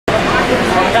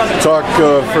Talk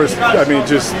first. I mean,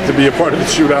 just to be a part of the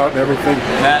shootout and everything.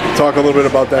 Talk a little bit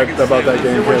about that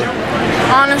game, Kaleigh.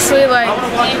 Honestly, like,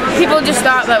 people just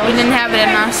thought that we didn't have it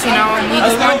in us, you know, and we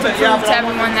just wanted to prove to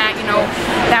everyone that, you know,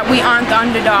 that we aren't the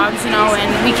underdogs, you know,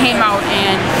 and we came out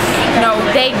and, you know,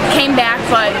 they came back,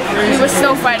 but we were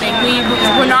still fighting.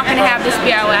 We're not going to have this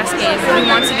be our last game. We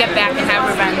want to get back and have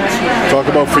revenge. Talk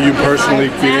about for you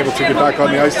personally, being able to get back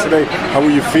on the ice today. How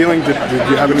were you feeling? Did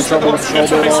you have any trouble with the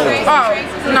shoulder at all?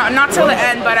 Oh, no, not till the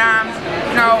end, but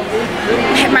you know,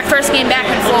 my first game back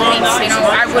in 4 weeks, you know,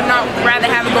 I would not rather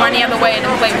have it go any other way than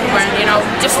play Woburn, you know,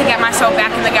 just to get myself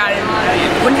back in the garden.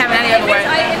 Wouldn't have it any other way.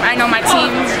 I know my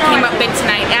team came up big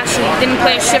tonight. Ashley didn't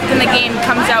play a shift in the game,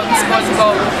 comes out and scores a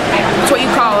goal. That's what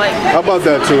you call it. How about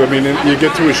that too? I mean, you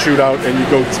get to a shootout and you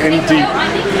go 10 deep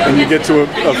and you get to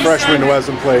a freshman who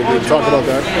hasn't played. Talk about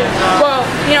that. Well,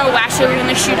 you know, last year we were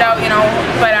in the shootout, you know,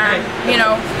 but you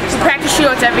know, we practice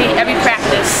shootouts every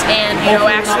practice, and you know,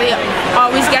 Ashley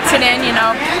always gets it in, you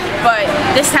know, but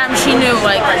this time she knew,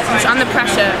 like, she was under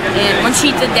pressure, and when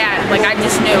she did that, like, I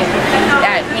just knew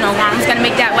that, you know, Mom was gonna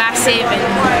make that last save, and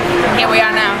here we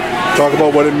are now. Talk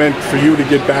about what it meant for you to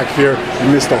get back here.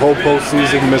 You missed the whole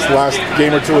postseason, you missed the last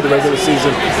game or two of the regular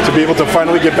season. To be able to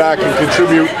finally get back and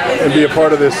contribute and be a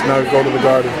part of this, now go to the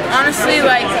Garden. Honestly,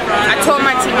 like, I told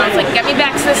my team, I was like, get me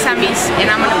back to the semis, and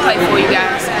I'm gonna play for you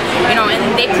guys. You know, and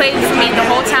they played for me the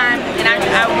whole time, and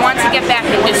I want to get back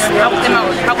and just help them out,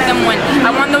 help them win.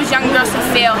 I want those young girls to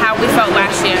feel how we felt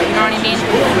last year, you know what I mean?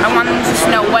 I want them to just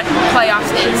know what playoffs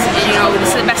is, and you know,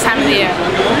 this is the best time of the year.